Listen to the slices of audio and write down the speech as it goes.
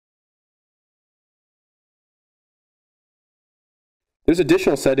There's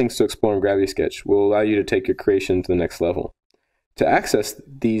additional settings to explore in Gravity Sketch will allow you to take your creation to the next level. To access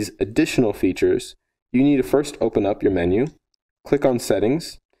these additional features, you need to first open up your menu, click on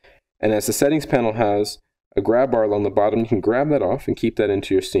Settings, and as the Settings panel has a grab bar along the bottom, you can grab that off and keep that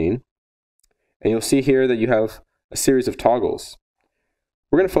into your scene. And you'll see here that you have a series of toggles.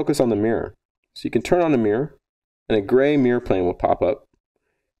 We're going to focus on the mirror. So you can turn on the mirror, and a gray mirror plane will pop up.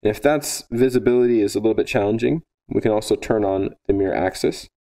 And if that's visibility is a little bit challenging, we can also turn on the mirror axis.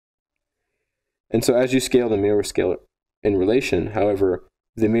 And so as you scale the mirror, scale it in relation. However,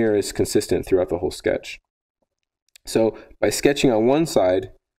 the mirror is consistent throughout the whole sketch. So by sketching on one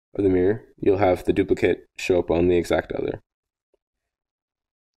side of the mirror, you'll have the duplicate show up on the exact other.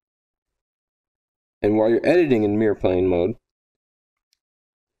 And while you're editing in mirror plane mode,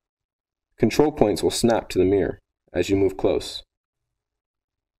 control points will snap to the mirror as you move close.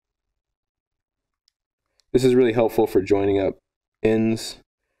 This is really helpful for joining up ends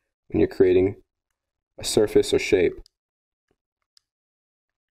when you're creating a surface or shape.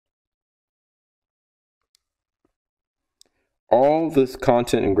 All the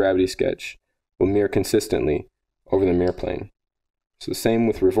content in Gravity Sketch will mirror consistently over the mirror plane. So the same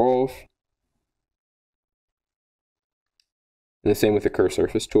with Revolve, and the same with the Curve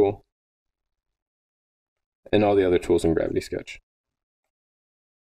Surface tool, and all the other tools in Gravity Sketch.